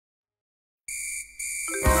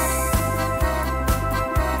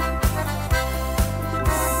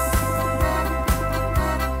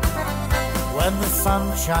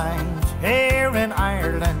sun shines here in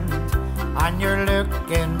Ireland and you're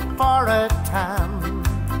looking for a tan,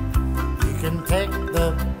 you can take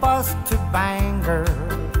the bus to Bangor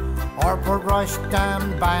or Portrush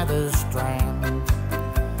down by the Strand.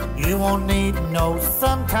 You won't need no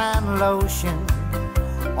suntan lotion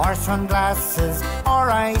or sunglasses or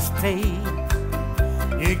iced tea.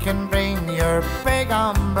 You can bring your big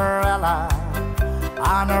umbrella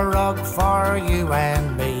and a rug for you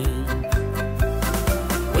and me.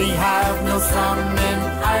 We have no sun in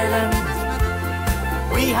Ireland,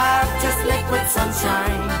 we have just liquid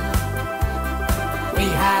sunshine. We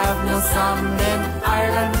have no sun in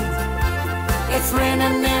Ireland, it's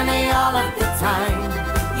raining nearly all of the time.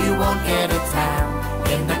 You won't get a tan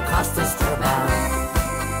in the Costa Strabane.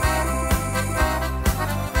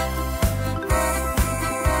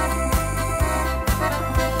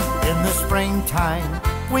 In the springtime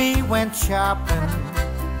we went shopping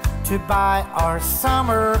to buy our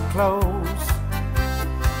summer clothes.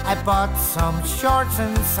 I bought some shorts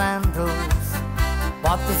and sandals,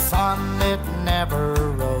 but the sun it never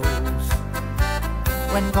rose.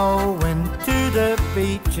 When going to the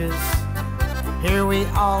beaches, here we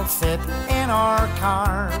all sit in our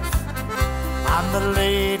cars, and the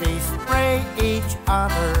ladies spray each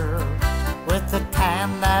other with the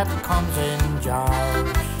tan that comes in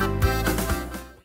jars.